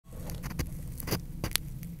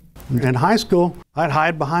In high school, I'd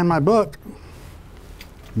hide behind my book,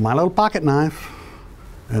 my little pocket knife,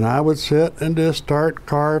 and I would sit and just start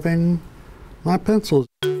carving my pencils.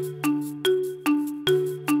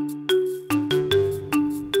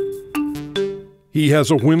 He has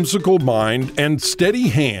a whimsical mind and steady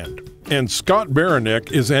hand, and Scott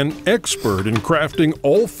Beranek is an expert in crafting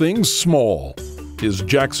all things small. His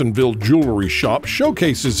Jacksonville jewelry shop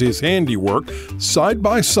showcases his handiwork side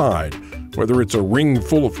by side, whether it's a ring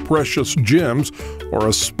full of precious gems or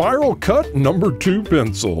a spiral cut #2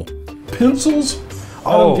 pencil. Pencils?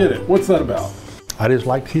 I don't get it. What's that about? I just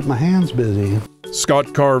like to keep my hands busy.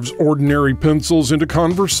 Scott carves ordinary pencils into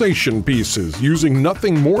conversation pieces using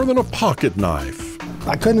nothing more than a pocket knife.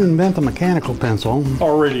 I couldn't invent the mechanical pencil.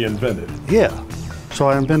 Already invented. Yeah, so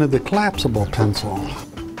I invented the collapsible pencil.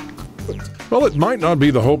 Well, it might not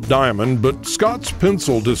be the Hope Diamond, but Scott's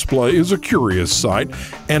pencil display is a curious sight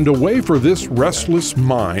and a way for this restless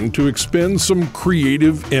mind to expend some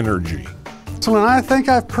creative energy. So when I think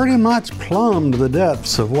I've pretty much plumbed the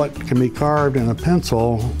depths of what can be carved in a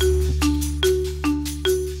pencil,